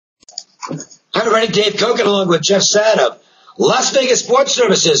Hi, everybody. Dave Kogan along with Jeff Sad of Las Vegas Sports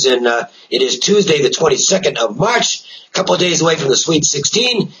Services. And it is Tuesday, the 22nd of March, a couple of days away from the Sweet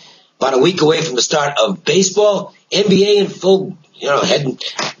 16, about a week away from the start of baseball. NBA in full, heading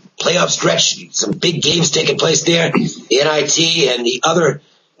playoff stretch. Some big games taking place there. The NIT and the other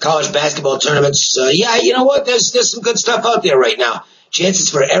college basketball tournaments. You know what? There's some good stuff out there right now. Chances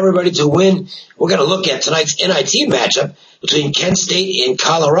for everybody to win. We're going to look at tonight's NIT matchup between Kent State and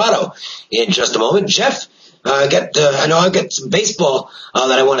Colorado in just a moment. Jeff, I know I've got some baseball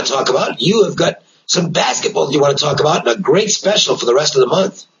that I want to talk about. You have got some basketball that you want to talk about, and a great special for the rest of the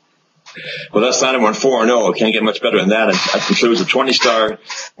month. Well, that's not even 4-0. Can't get much better than that. I chose a 20-star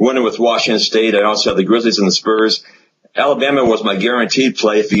winner with Washington State. I also have the Grizzlies and the Spurs. Alabama was my guaranteed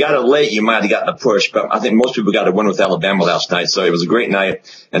play. If you got it late, you might have gotten a push, but I think most people got a win with Alabama last night, so it was a great night.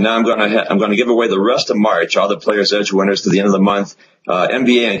 And now I'm going to give away the rest of March, all the Players Edge winners to the end of the month,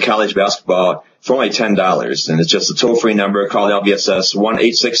 NBA and college basketball for only $10. And it's just a toll-free number. Call LBSS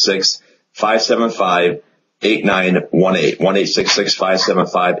 1-866-575-8918.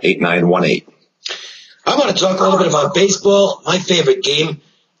 1-866-575-8918. I want to talk a little bit about baseball, my favorite game.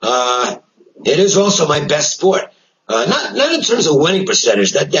 It is also my best sport. Not in terms of winning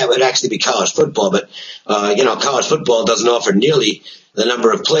percentage, that would actually be college football, but, college football doesn't offer nearly the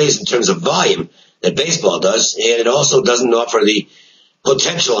number of plays in terms of volume that baseball does, and it also doesn't offer the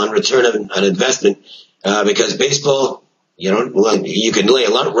potential on return on investment, because baseball, you can lay a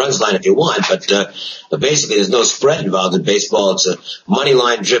lot of runs line if you want, but basically there's no spread involved in baseball. It's a money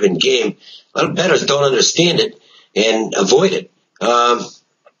line driven game. A lot of bettors don't understand it and avoid it.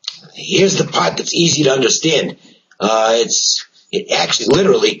 Here's the part that's easy to understand. It's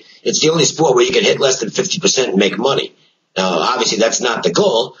the only sport where you can hit less than 50% and make money. Now, obviously that's not the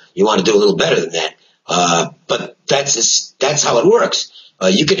goal. You want to do a little better than that. But that's how it works.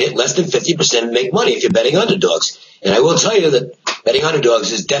 You can hit less than 50% and make money if you're betting underdogs. And I will tell you that betting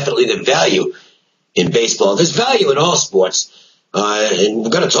underdogs is definitely the value in baseball. There's value in all sports. And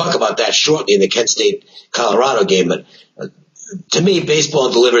we're going to talk about that shortly in the Kent State Colorado game. But to me, baseball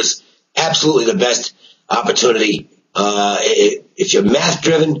delivers absolutely the best opportunity. If you're math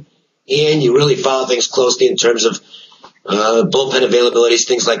driven and you really follow things closely in terms of bullpen availabilities,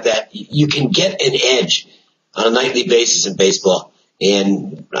 things like that, you can get an edge on a nightly basis in baseball.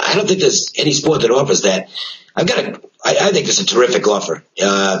 And I don't think there's any sport that offers that. I think it's a terrific offer.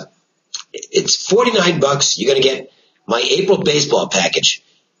 It's $49. You're going to get my April baseball package.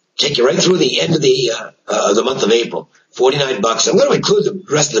 Take you right through the end of the month of April. $49. I'm going to include the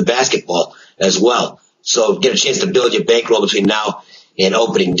rest of the basketball as well. So get a chance to build your bankroll between now and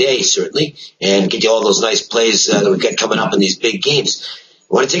opening day, certainly, and get you all those nice plays that we've got coming up in these big games. You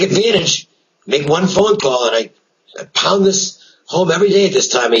want to take advantage, make one phone call, and I pound this home every day at this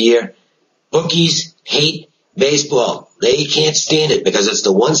time of year. Bookies hate baseball. They can't stand it because it's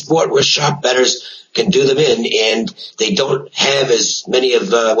the one sport where sharp bettors can do them in, and they don't have as many of,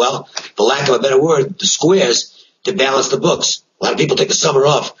 for lack of a better word, the squares to balance the books. A lot of people take the summer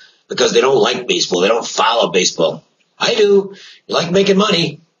off because they don't like baseball. They don't follow baseball. I do. You like making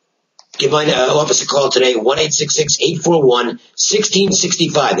money? Give my office a call today,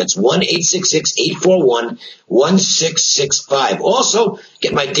 1-866-841-1665. That's 1-866-841-1665. Also,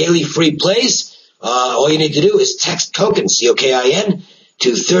 get my daily free plays. All you need to do is text Kokin, C-O-K-I-N,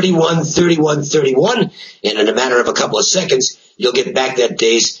 to 313131, and in a matter of a couple of seconds, you'll get back that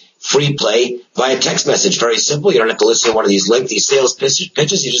day's free play via text message. Very simple. You don't have to listen to one of these lengthy sales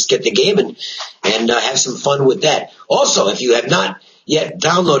pitches. You just get the game and have some fun with that. Also, if you have not yet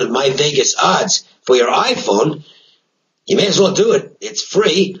downloaded My Vegas Odds for your iPhone, you may as well do it. It's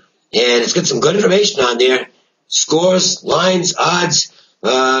free, and it's got some good information on there. Scores, lines, odds,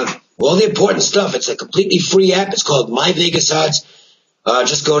 all the important stuff. It's a completely free app. It's called My Vegas Odds.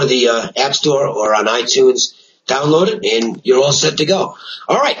 Just go to the App Store or on iTunes, download it, and you're all set to go.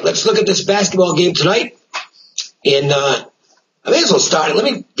 All right, let's look at this basketball game tonight. And I may as well start it. Let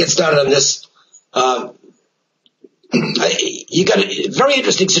me get started on this. You got a very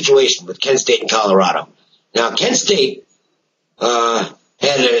interesting situation with Kent State and Colorado. Now, Kent State had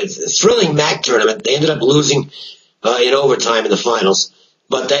a thrilling MAC tournament. They ended up losing in overtime in the finals,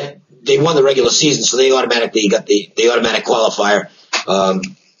 but they won the regular season, so they automatically got the automatic qualifier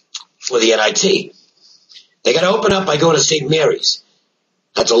for the NIT. They got to open up by going to St. Mary's.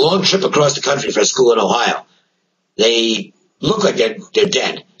 That's a long trip across the country for a school in Ohio. They look like they're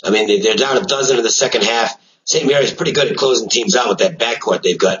dead. I mean, they're down a dozen in the second half. St. Mary's pretty good at closing teams out with that backcourt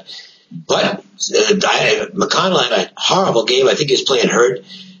they've got. But McConnell had a horrible game. I think he was playing hurt.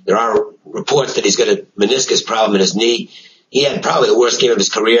 There are reports that he's got a meniscus problem in his knee. he had probably the worst game of his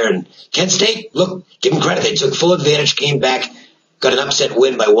career. And Kent State, look, give him credit. They took full advantage, came back, got an upset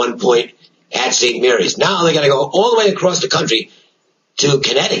win by 1 point at St. Mary's. Now they got to go all the way across the country to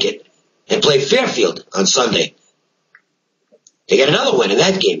Connecticut and play Fairfield on Sunday. They get another win in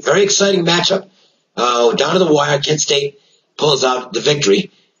that game. Very exciting matchup. Down to the wire, Kent State pulls out the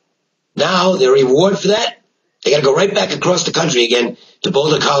victory. Now, their reward for that, they got to go right back across the country again to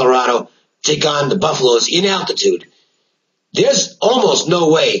Boulder, Colorado, take on the Buffaloes in altitude. There's almost no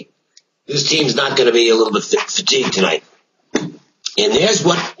way this team's not going to be a little bit fatigued tonight. And there's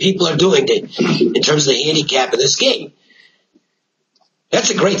what people are doing in terms of the handicap in this game. That's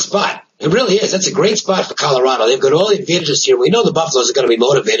a great spot. It really is. That's a great spot for Colorado. They've got all the advantages here. We know the Buffaloes are going to be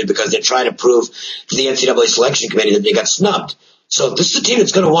motivated because they're trying to prove to the NCAA selection committee that they got snubbed. So if this is a team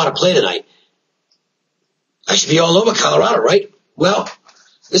that's going to want to play tonight, I should be all over Colorado, right? Well,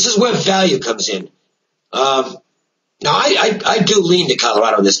 this is where value comes in. Now, I do lean to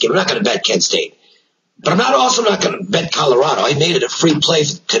Colorado in this game. I'm not going to bet Kent State. But I'm also not going to bet Colorado. I made it a free play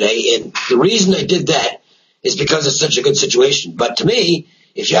today, and the reason I did that is because it's such a good situation. But to me,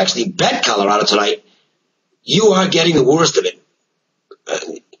 if you actually bet Colorado tonight, you are getting the worst of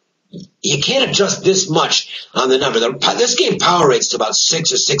it. You can't adjust this much on the number. This game power rates to about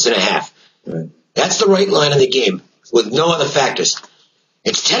 6 or 6.5. Right. That's the right line in the game with no other factors.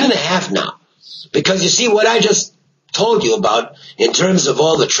 It's 10.5 now. Because you see what I just told you about in terms of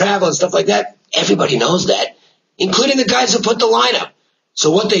all the travel and stuff like that, everybody knows that, including the guys who put the line up.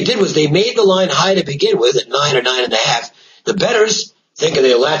 So what they did was they made the line high to begin with at 9 or 9.5. The bettors, thinking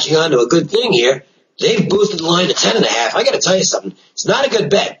they're latching on to a good thing here, they've boosted the line to 10.5. I got to tell you something. It's not a good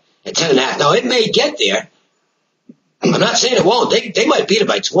bet at 10.5. Now, it may get there. I'm not saying it won't. They might beat it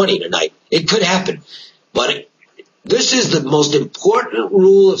by 20 tonight. It could happen. But this is the most important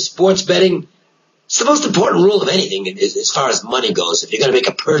rule of sports betting. It's the most important rule of anything as far as money goes. If you're going to make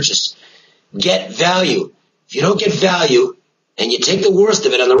a purchase, get value. If you don't get value and you take the worst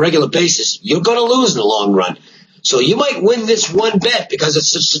of it on a regular basis, you're going to lose in the long run. So you might win this one bet because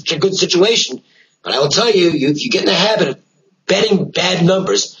it's such a good situation. But I will tell you, if you get in the habit of betting bad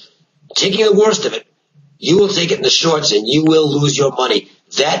numbers, taking the worst of it, you will take it in the shorts and you will lose your money.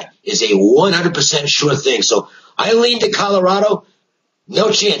 That is a 100% sure thing. So I lean to Colorado. No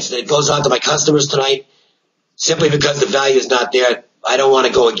chance that it goes on to my customers tonight simply because the value is not there. I don't want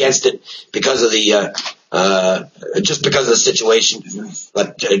to go against it because of the just because of the situation.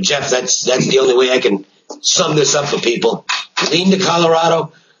 But Jeff, that's the only way I can sum this up for people. Lean to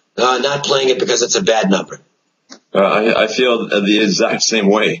Colorado, not playing it because it's a bad number. I feel the exact same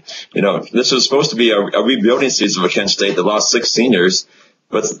way. You know, this was supposed to be a rebuilding season for Kent State. They lost 6 seniors,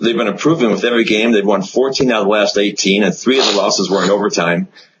 but they've been improving with every game. They've won 14 out of the last 18, and 3 of the losses were in overtime.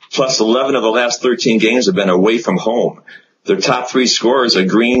 Plus 11 of the last 13 games have been away from home. Their top 3 scorers are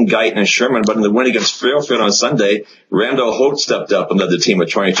Green, Guyton, and Sherman, but in the win against Fairfield on Sunday, Randall Holt stepped up and led the team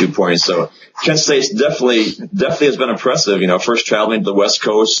with 22 points. So Kent State definitely has been impressive. You know, first traveling to the West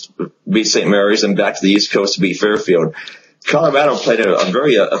Coast, beat St. Mary's, and back to the East Coast to beat Fairfield. Colorado played a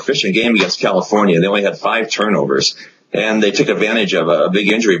very efficient game against California. They only had 5 turnovers. And they took advantage of a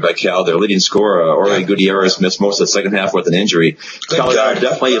big injury by Cal. Their leading scorer, Ori Gutierrez, missed most of the second half with an injury. Colorado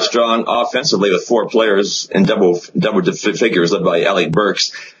definitely is strong offensively with 4 players in double figures led by Alec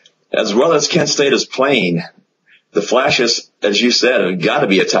Burks. As well as Kent State is playing, the Flashes, as you said, have got to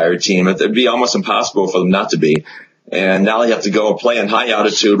be a tired team. It'd be almost impossible for them not to be. And now they have to go play in high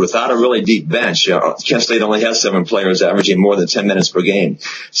altitude without a really deep bench. You know, Kent State only has 7 players averaging more than 10 minutes per game.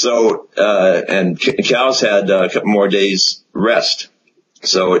 So, and Cal's had a couple more days rest.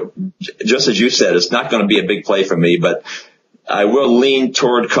 So just as you said, it's not going to be a big play for me, but I will lean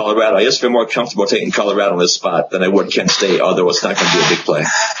toward Colorado. I just feel more comfortable taking Colorado in this spot than I would Kent State, although it's not going to be a big play.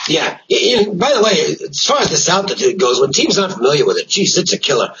 Yeah. And by the way, as far as this altitude goes, when teams aren't familiar with it, geez, it's a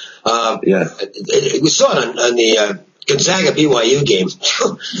killer. Yeah. We saw it on the Gonzaga BYU game.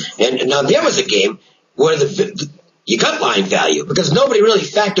 And now there was a game where you got line value because nobody really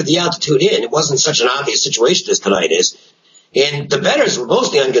factored the altitude in. It wasn't such an obvious situation as tonight is. And the bettors were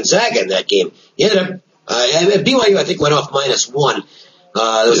mostly on Gonzaga in that game. You ended up BYU, I think, went off -1.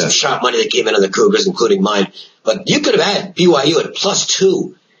 There was some sharp money that came in on the Cougars, including mine. But you could have had BYU at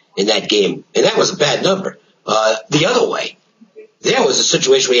 +2 in that game, and that was a bad number. The other way, there was a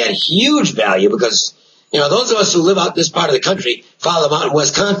situation where you had huge value because, you know, those of us who live out this part of the country, follow the Mountain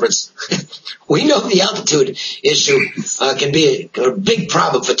West Conference, we know the altitude issue can be a big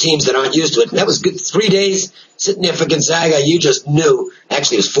problem for teams that aren't used to it. And that was good. 3 days sitting there for Gonzaga. You just knew,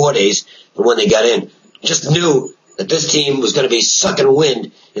 actually it was 4 days from when they got in, just knew that this team was going to be sucking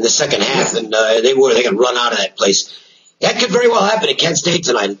wind in the second half, and they could run out of that place. That could very well happen at Kent State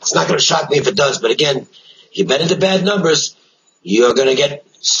tonight. It's not going to shock me if it does. But again, if you bet into bad numbers, you're going to get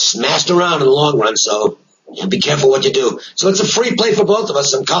smashed around in the long run. So be careful what you do. So it's a free play for both of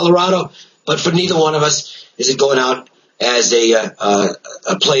us in Colorado, but for neither one of us is it going out as a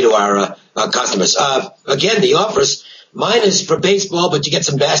play to our customers. Again, the offers, mine is for baseball, but you get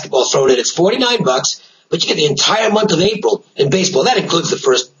some basketball thrown in. It's $49, but you get the entire month of April in baseball. That includes the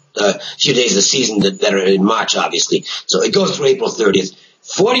first few days of the season that are in March, obviously. So it goes through April 30th.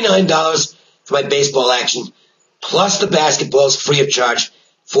 $49 for my baseball action, plus the basketballs free of charge.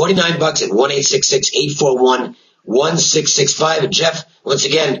 $49 at 1-866-841-1665. And Jeff, once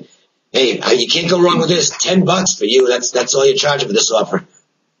again, hey, you can't go wrong with this. $10 for you. That's all you're charging for this offer.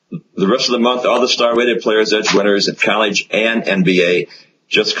 The rest of the month, all the star-rated players, edge winners at college and NBA.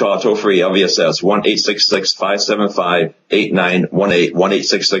 Just call toll-free LVSS 1-866-575-8918,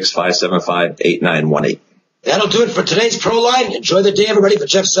 1-866-575-8918. That'll do it for today's Proline. Enjoy the day, everybody. For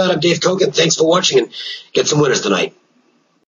Jeff Sod, I'm Dave Kogan. Thanks for watching, and get some winners tonight.